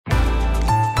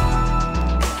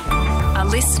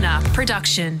listener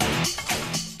production.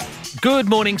 Good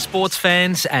morning, sports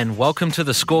fans, and welcome to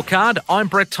The Scorecard. I'm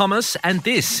Brett Thomas, and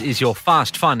this is your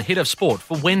fast, fun hit of sport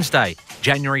for Wednesday,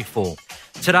 January 4.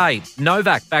 Today,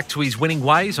 Novak back to his winning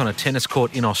ways on a tennis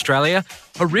court in Australia,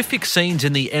 horrific scenes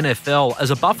in the NFL as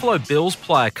a Buffalo Bills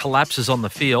player collapses on the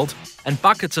field, and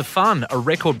buckets of fun, a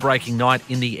record-breaking night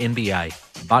in the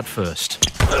NBA. But first.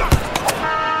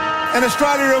 And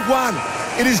Australia have won.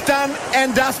 It is done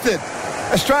and dusted.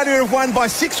 Australia have won by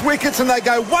 6 wickets and they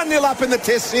go 1-0 up in the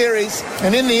Test series.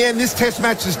 And in the end, this Test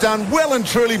match is done well and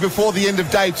truly before the end of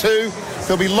day 2.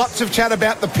 There'll be lots of chat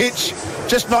about the pitch,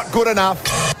 just not good enough.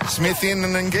 Smith in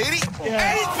and Ngidi. Yeah.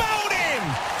 And he's bowled him!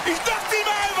 He's knocked him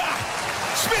over!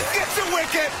 Smith gets a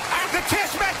wicket and the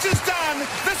Test match is done.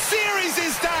 The series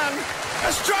is done.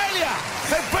 Australia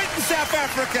have beaten South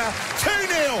Africa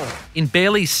 2-0. In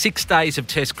barely 6 days of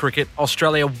Test cricket,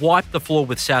 Australia wiped the floor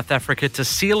with South Africa to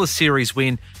seal a series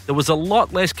win that was a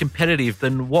lot less competitive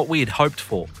than what we had hoped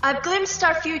for. I've glimpsed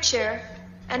our future,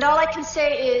 and all I can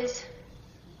say is,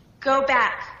 go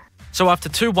back. So after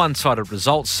 2 one-sided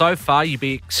results so far, you'd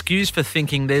be excused for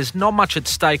thinking there's not much at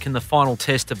stake in the final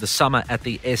test of the summer at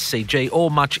the SCG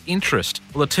or much interest.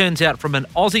 Well, it turns out from an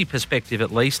Aussie perspective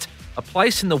at least, a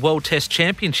place in the World Test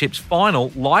Championships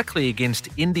final, likely against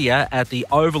India at the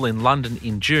Oval in London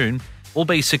in June, will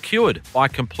be secured by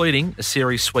completing a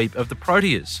series sweep of the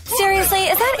Proteas. Seriously,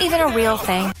 is that even a real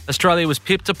thing? Australia was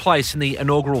pipped a place in the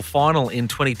inaugural final in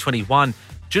 2021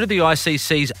 due to the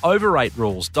ICC's overrate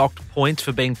rules docked points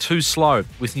for being too slow,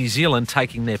 with New Zealand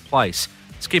taking their place.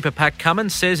 Skipper Pat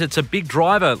Cummins says it's a big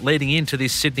driver leading into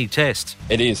this Sydney Test.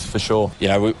 It is, for sure. You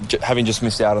know, having just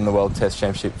missed out on the World Test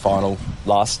Championship final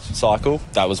last cycle,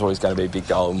 that was always going to be a big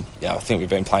goal. And, I think we've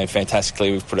been playing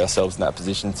fantastically. We've put ourselves in that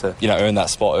position to, earn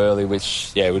that spot early,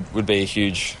 which, would be a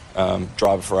huge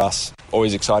driver for us.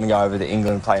 Always exciting to go over to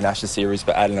England and play an Ashes series,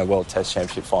 but adding a World Test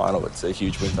Championship final, it's a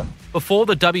huge win. Before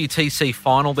the WTC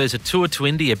final, there's a tour to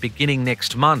India beginning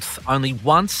next month. Only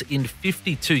once in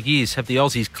 52 years have the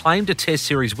Aussies claimed a Test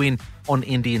series win on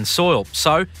Indian soil.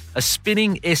 So a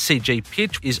spinning SCG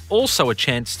pitch is also a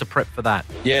chance to prep for that.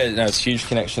 Yeah, it's a huge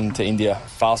connection to India.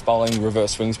 Fast bowling,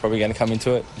 reverse swing's probably going to come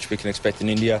into it, which we can expect in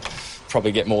India.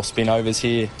 Probably get more spin overs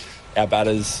here. Our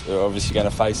batters are obviously going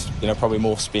to face, probably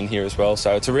more spin here as well.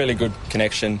 So it's a really good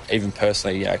connection. Even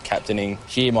personally, captaining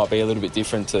here might be a little bit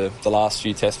different to the last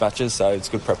few Test matches. So it's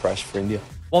good preparation for India.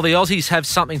 While the Aussies have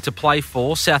something to play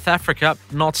for, South Africa,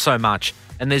 not so much.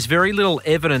 And there's very little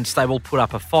evidence they will put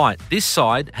up a fight. This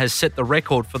side has set the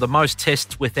record for the most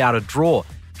tests without a draw,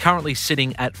 currently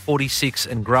sitting at 46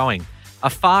 and growing. A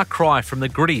far cry from the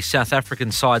gritty South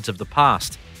African sides of the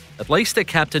past. At least their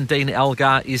captain, Dean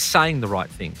Elgar, is saying the right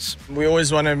things. We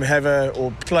always want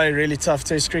to play really tough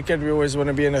Test cricket. We always want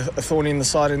to be a thorn in the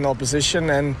side in the opposition.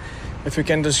 And if we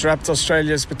can disrupt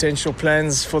Australia's potential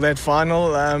plans for that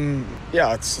final,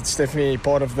 it's definitely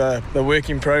part of the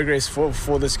work in progress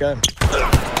for this game.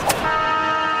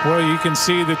 Well, you can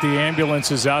see that the ambulance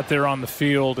is out there on the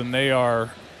field, and they are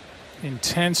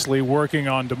intensely working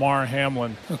on Damar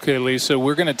Hamlin. Okay, Lisa,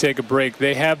 we're going to take a break.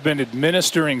 They have been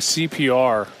administering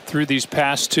CPR through these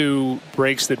past 2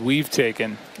 breaks that we've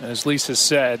taken. As Lisa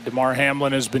said, Damar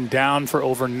Hamlin has been down for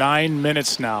over 9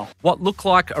 minutes now. What looked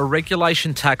like a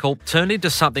regulation tackle turned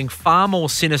into something far more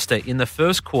sinister in the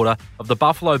first quarter of the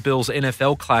Buffalo Bills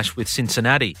NFL clash with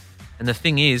Cincinnati. And the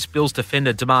thing is, Bills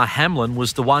defender Damar Hamlin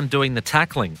was the one doing the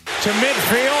tackling. To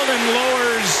midfield and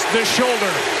lowers the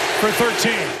shoulder for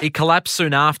 13. He collapsed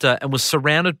soon after and was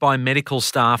surrounded by medical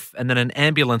staff, and then an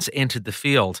ambulance entered the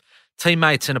field.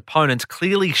 Teammates and opponents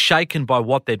clearly shaken by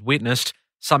what they'd witnessed,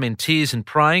 some in tears and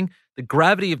praying. The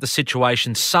gravity of the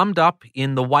situation summed up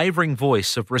in the wavering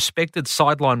voice of respected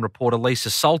sideline reporter Lisa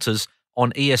Salters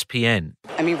on ESPN.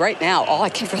 I mean, right now, all I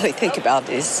can really think about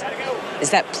is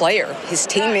that player, his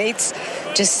teammates,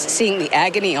 just seeing the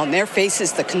agony on their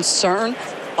faces, the concern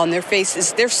on their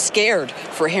faces. They're scared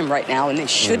for him right now, and they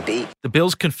should be. The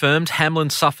Bills confirmed Hamlin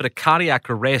suffered a cardiac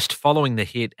arrest following the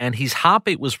hit, and his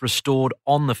heartbeat was restored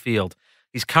on the field.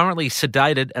 He's currently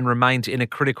sedated and remains in a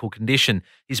critical condition.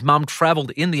 His mum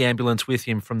travelled in the ambulance with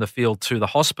him from the field to the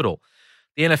hospital.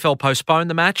 The NFL postponed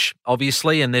the match,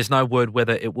 obviously, and there's no word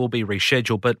whether it will be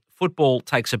rescheduled, but football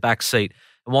takes a back seat.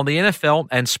 And while the NFL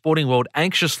and sporting world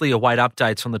anxiously await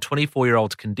updates on the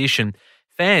 24-year-old's condition,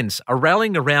 fans are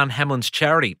rallying around Hamlin's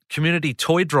charity, Community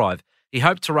Toy Drive. He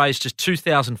hoped to raise just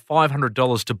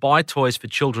 $2,500 to buy toys for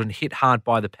children hit hard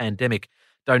by the pandemic.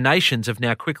 Donations have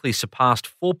now quickly surpassed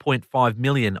 4.5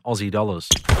 million Aussie dollars.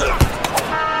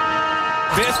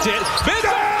 Missed it.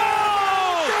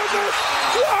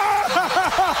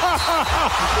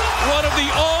 One of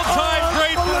the all-time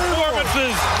great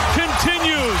performances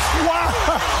continues.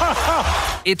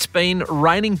 Wow. It's been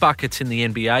raining buckets in the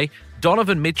NBA.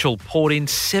 Donovan Mitchell poured in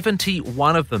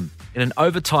 71 of them in an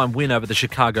overtime win over the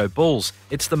Chicago Bulls.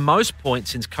 It's the most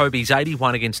points since Kobe's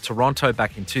 81 against Toronto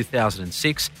back in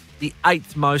 2006, the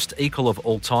 8th most equal of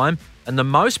all time, and the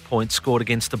most points scored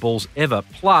against the Bulls ever.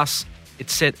 Plus, it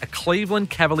set a Cleveland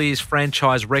Cavaliers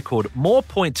franchise record, more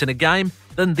points in a game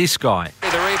than this guy. The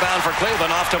rebound for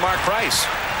Cleveland off to Mark Price.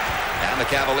 And the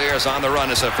Cavaliers on the run.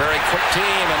 It's a very quick team,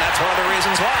 and that's one of the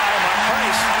reasons why,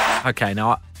 Mark Price. Okay,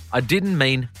 now, I didn't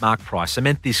mean Mark Price. I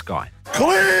meant this guy.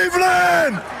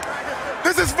 Cleveland!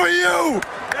 This is for you!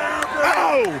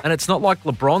 Ow! And it's not like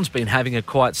LeBron's been having a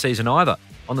quiet season either.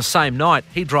 On the same night,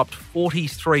 he dropped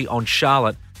 43 on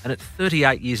Charlotte, and at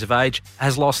 38 years of age,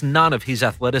 has lost none of his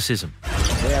athleticism.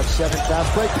 They have 7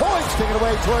 fast break points. Taking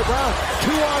away Troy Brown.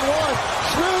 2-on-1.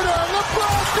 Schroeder.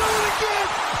 LeBron doing it again.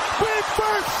 Big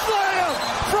first slam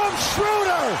from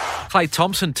Schroeder. Klay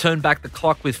Thompson turned back the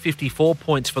clock with 54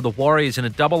 points for the Warriors in a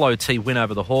double OT win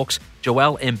over the Hawks.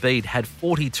 Joel Embiid had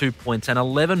 42 points and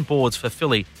 11 boards for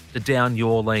Philly to down New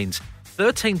Orleans.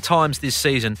 13 times this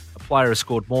season, a player has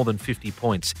scored more than 50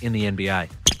 points in the NBA. Game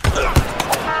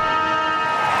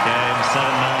 7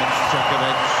 match,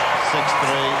 Djokovic,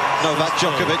 6-3. Novak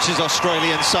Djokovic's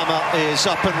Australian summer is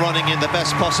up and running in the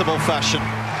best possible fashion.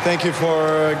 Thank you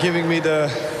for giving me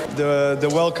the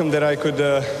welcome that I could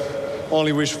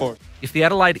only wish for. If the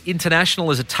Adelaide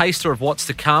International is a taster of what's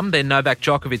to come, then Novak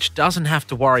Djokovic doesn't have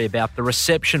to worry about the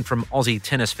reception from Aussie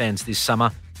tennis fans this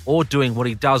summer, or doing what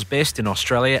he does best in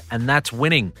Australia, and that's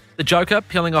winning. The Joker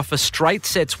peeling off a straight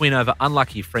sets win over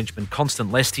unlucky Frenchman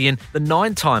Constant Lestienne. The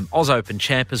 9-time Oz Open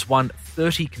champ has won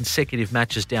 30 consecutive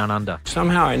matches down under.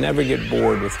 Somehow I never get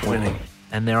bored with winning.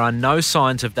 And there are no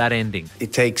signs of that ending.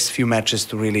 It takes a few matches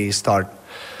to really start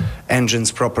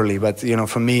engines properly, but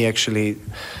for me actually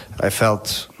I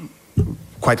felt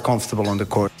quite comfortable on the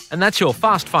court. And that's your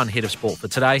fast fun hit of sport for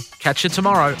today. Catch you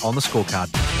tomorrow on the Scorecard.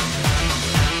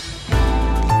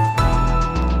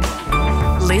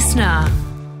 Listener.